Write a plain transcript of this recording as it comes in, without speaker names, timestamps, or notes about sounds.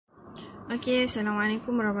Okay,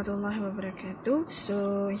 Assalamualaikum warahmatullahi wabarakatuh.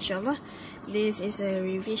 So, inshallah, this is a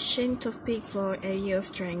revision topic for area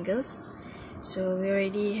of triangles. So, we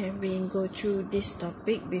already have been go through this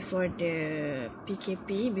topic before the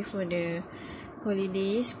PKP, before the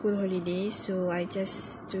holidays, school holidays. So, I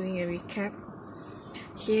just doing a recap.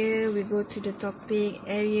 Here we go to the topic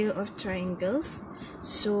area of triangles.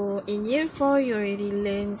 So, in year 4, you already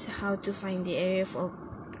learned how to find the area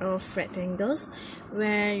of rectangles,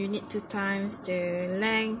 where you need to times the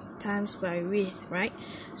length times by width, right?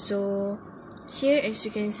 So here, as you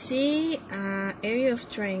can see, area of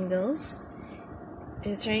triangles,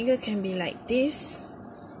 the triangle can be like this,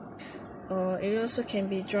 or it also can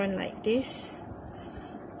be drawn like this,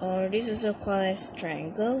 or this also called as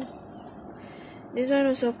triangle, this one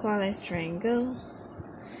also called as triangle,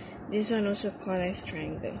 this one also called as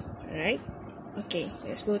triangle, right? Okay,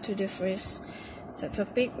 let's go to the first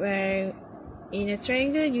subtopic, where in a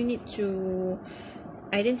triangle you need to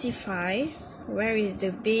identify where is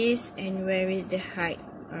the base and where is the height.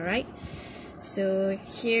 Alright, so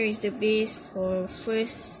here is the base for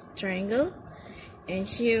first triangle, and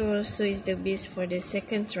here also is the base for the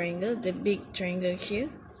second triangle, the big triangle here,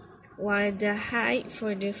 while the height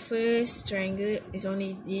for the first triangle is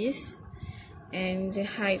only this, and the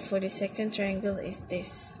height for the second triangle is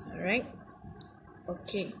this. Alright,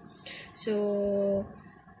 okay, so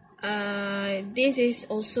this is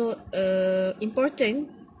also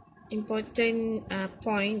important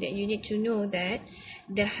point that you need to know, that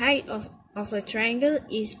the height of a triangle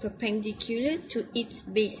is perpendicular to its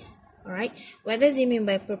base. All right, what does it mean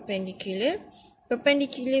by perpendicular?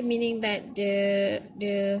 Perpendicular meaning that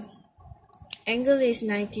the angle is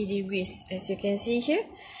 90 degrees. As you can see here,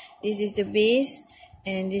 this is the base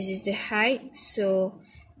and this is the height. So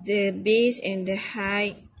the base and the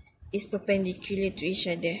height is perpendicular to each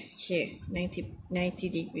other here, 90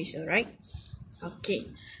 degrees. All right, okay,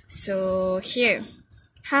 so here,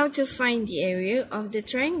 how to find the area of the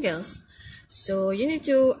triangles? So you need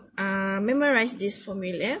to memorize this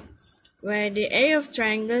formula, where the area of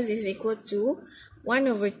triangles is equal to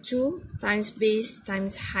 1/2 times base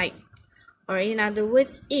times height, or in other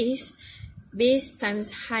words is base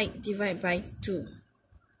times height divided by 2.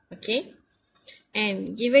 Okay,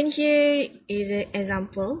 and given here is an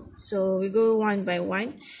example, so we go one by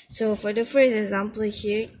one. So for the first example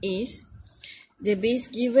here is the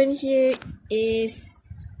base given here is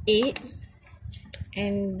 8,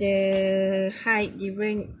 and the height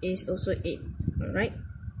given is also 8. Alright,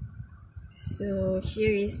 so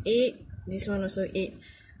here is 8, this one also 8.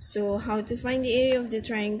 So how to find the area of the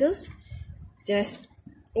triangles? Just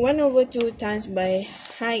 1/2 times by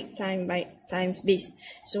height times base.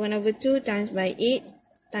 So 1/2 times by 8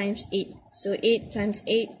 times 8. So 8 times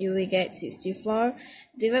 8, you will get 64.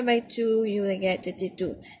 Divided by 2, you will get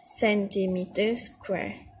 32 centimeters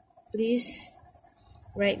square. Please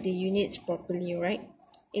write the units properly, right?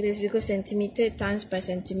 It is because centimeter times by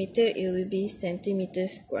centimeter, it will be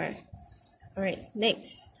centimeters square. Alright,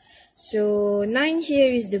 next. So 9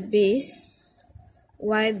 here is the base,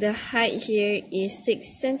 while the height here is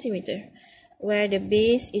 6 centimeter, where the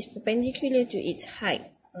base is perpendicular to its height.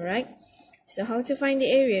 Alright, so how to find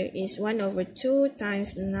the area is 1/2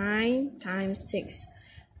 times 9 times 6.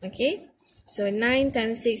 Okay, so 9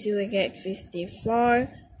 times 6, you will get 54.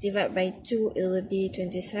 Divided by 2, it will be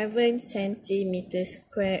 27 centimeters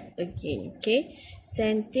square again. Okay,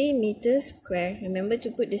 centimeters square. Remember to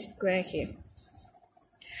put the square here.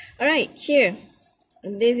 Alright, here,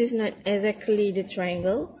 this is not exactly the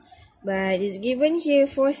triangle, but it's given here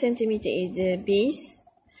 4 centimeter is the base.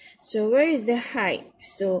 So where is the height?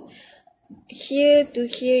 So here to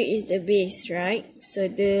here is the base, right? So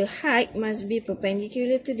the height must be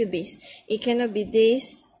perpendicular to the base. It cannot be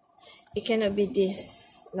this, it cannot be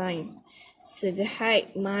this line. So the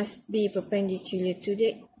height must be perpendicular to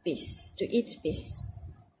the base, to its base.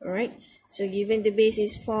 Alright, so given the base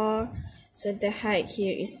is 4, so the height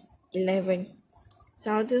here is 11.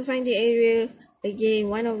 So how to find the area? Again,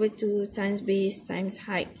 1/2 times base times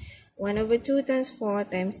height. 1/2 times 4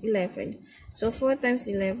 times 11. So 4 times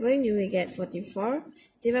 11, you will get 44.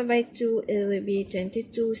 Divided by 2, it will be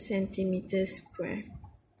 22 centimeters square.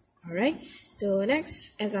 Alright, so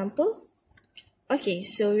next example. Okay,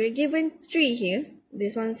 so we're given 3 here.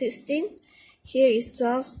 This one 16. Here is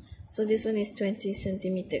 12. So this one is 20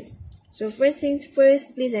 centimeter. So first things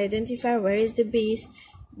first, please identify where is the base,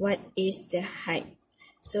 what is the height.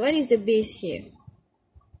 So what is the base here?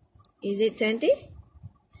 Is it 20?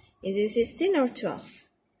 Is it 16 or 12?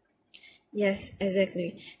 Yes,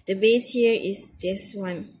 exactly. The base here is this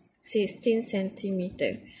one, 16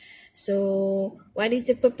 centimeter. So what is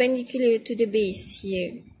the perpendicular to the base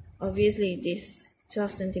here? obviously this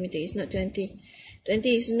 12 centimeter is not 20. 20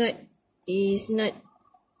 is not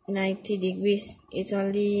 90 degrees. It's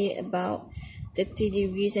only about 30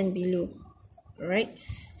 degrees and below. Alright,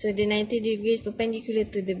 so the 90 degrees perpendicular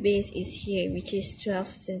to the base is here, which is 12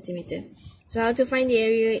 centimeter. So how to find the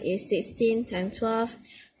area is 16 times 12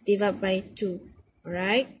 divided by 2.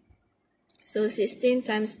 Alright, so 16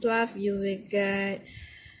 times 12 you will get,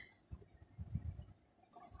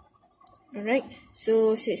 alright,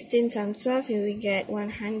 so 16 times 12 you will get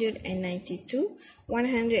 192.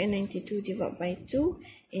 192 divided by 2.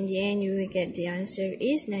 In the end you will get the answer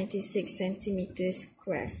is 96 centimeters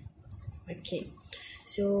square. Okay,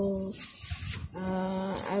 so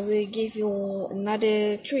I will give you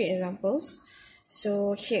another 3 examples.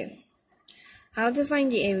 So here, how to find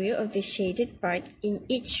the area of the shaded part in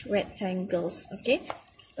each rectangles. Okay,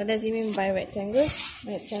 what does it mean by rectangles?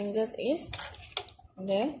 Rectangles is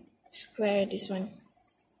the square, this one,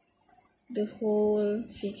 the whole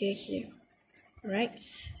figure here. Right,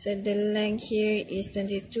 so the length here is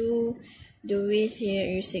 22, the width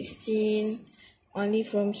here is 16, only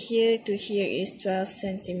from here to here is 12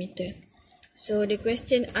 centimeter. So the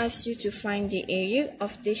question asks you to find the area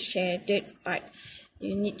of the shaded part.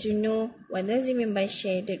 You need to know what does it mean by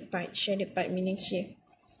shaded part. Shaded part meaning here,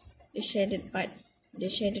 the shaded part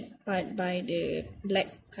by the black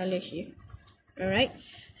color here. Alright,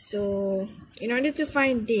 so in order to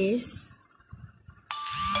find this,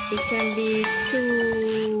 it can be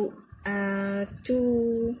two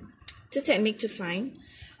techniques to find.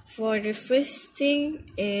 For the first thing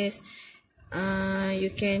is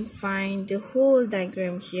you can find the whole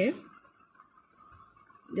diagram here,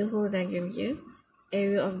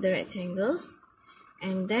 area of the rectangles,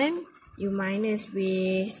 and then you minus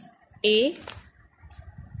with A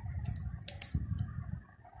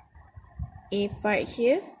part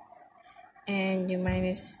here, and you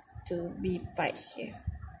minus to B part here.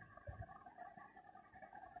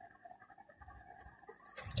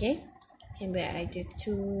 Okay, can be either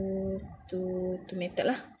two method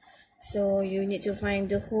lah. So you need to find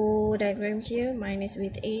the whole diagram here, minus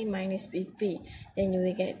with A, minus with B, then you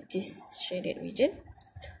will get this shaded region.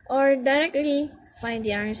 Or directly find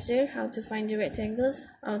the answer, how to find the rectangles,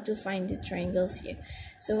 how to find the triangles here.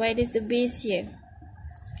 So what is the base here?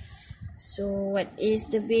 So what is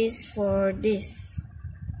the base for this?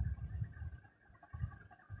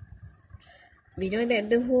 We know that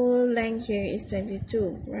the whole length here is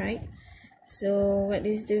 22, right? So what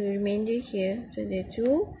is the remainder here?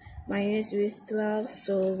 22 minus with 12,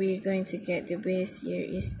 so we're going to get the base here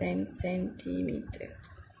is 10 centimeter.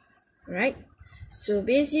 Right? So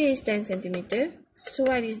base here is 10 centimeter. So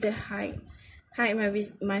what is the height? Height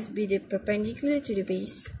must be the perpendicular to the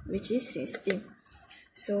base, which is 16.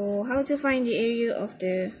 So how to find the area of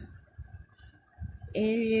the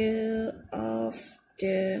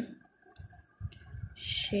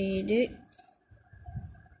shaded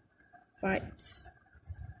parts?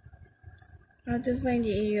 How to find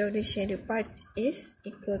the area of the shaded part is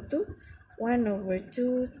equal to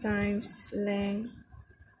 1/2 times length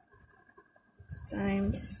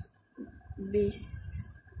times base,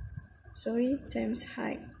 times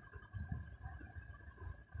height.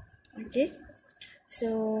 Okay,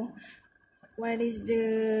 so what is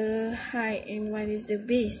the height and what is the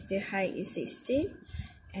base? The height is 16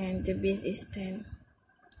 and the base is 10.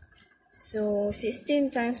 So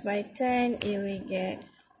 16 times by 10, you will get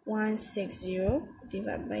 160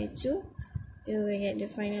 divided by 2. You will get the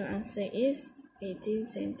final answer is 18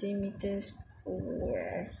 centimeters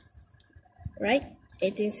square. Right?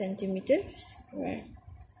 18 centimeters square.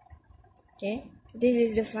 Okay, this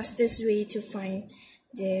is the fastest way to find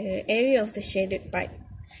the area of the shaded part.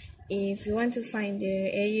 If you want to find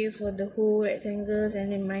the area for the whole rectangles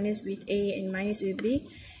and then minus with A and minus with B,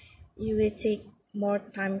 you will take more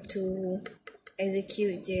time to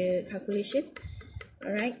execute the calculation.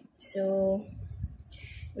 Alright, so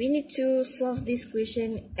we need to solve this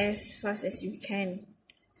question as fast as you can.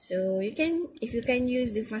 So you can, if you can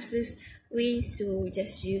use the fastest way, so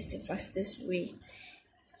just use the fastest way.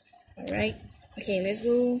 Alright, okay, let's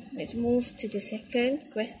move to the second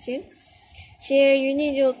question. Here you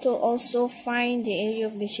need to also find the area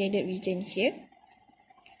of the shaded region here.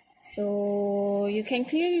 So you can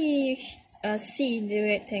clearly see the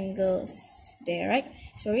rectangles there, right?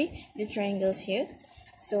 The triangles here.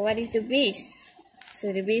 So what is the base?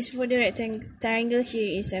 So the base for the triangle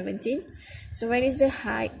here is 17. So what is the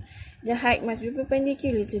height? The height must be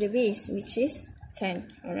perpendicular to the base, which is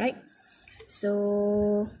 10. Alright,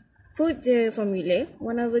 so put the formula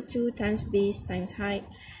 1/2 times base times height,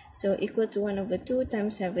 so equal to 1/2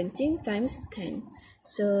 times 17 times 10.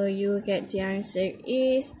 So you get the answer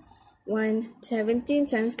is 117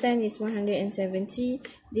 times 10 is 170.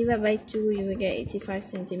 Divide by 2, you will get 85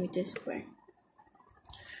 centimeters square.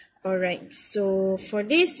 Alright, so for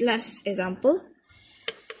this last example,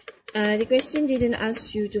 the question didn't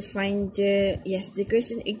ask you to find the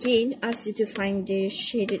question again asks you to find the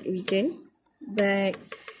shaded region. But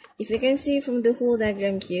if you can see from the whole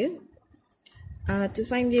diagram here, to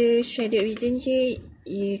find the shaded region here,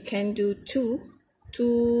 you can do two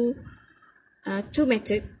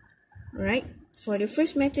methods. Right, for the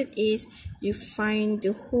first method is you find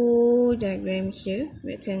the whole diagram here,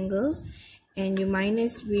 rectangles, and you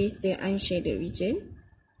minus with the unshaded region.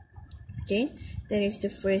 Okay, that is the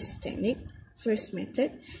first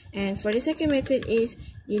method. And for the second method is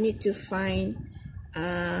you need to find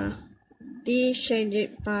the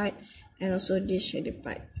shaded part and also this shaded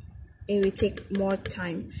part. It will take more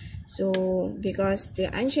time, so because the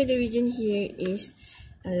unshaded region here is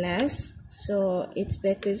less, so it's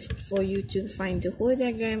better for you to find the whole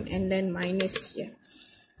diagram and then minus here.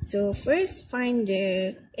 So first, find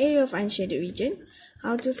the area of unshaded region.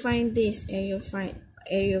 How to find this area of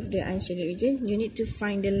the unshaded region? You need to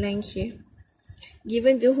find the length here.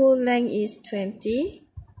 Given the whole length is 20,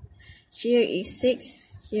 here is 6,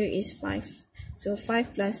 here is 5. So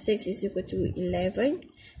 5 plus 6 is equal to 11.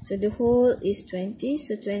 So the whole is 20.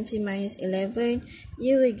 So 20 minus 11,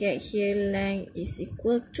 you will get here length is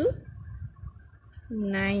equal to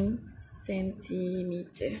 9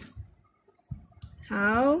 centimeter.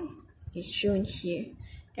 How? It's shown here.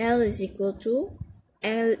 L is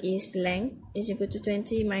length is equal to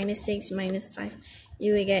 20 minus 6 minus 5.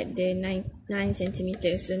 You will get the 9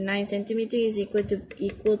 centimeters. So 9 centimeter is equal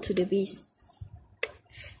to the base.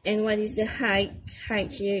 And what is the height?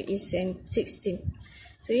 Height here is 16.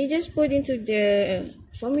 So you just put into the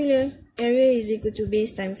formula, area is equal to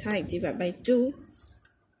base times height divided by 2.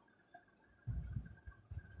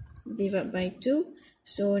 Divide by 2.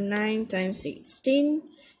 So 9 times 16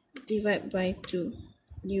 divided by 2.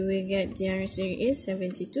 You will get the answer is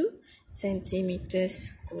 72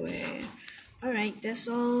 centimeters square. Alright, that's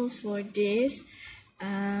all for this.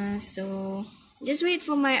 So just wait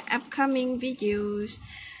for my upcoming videos.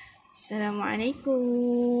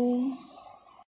 Assalamualaikum.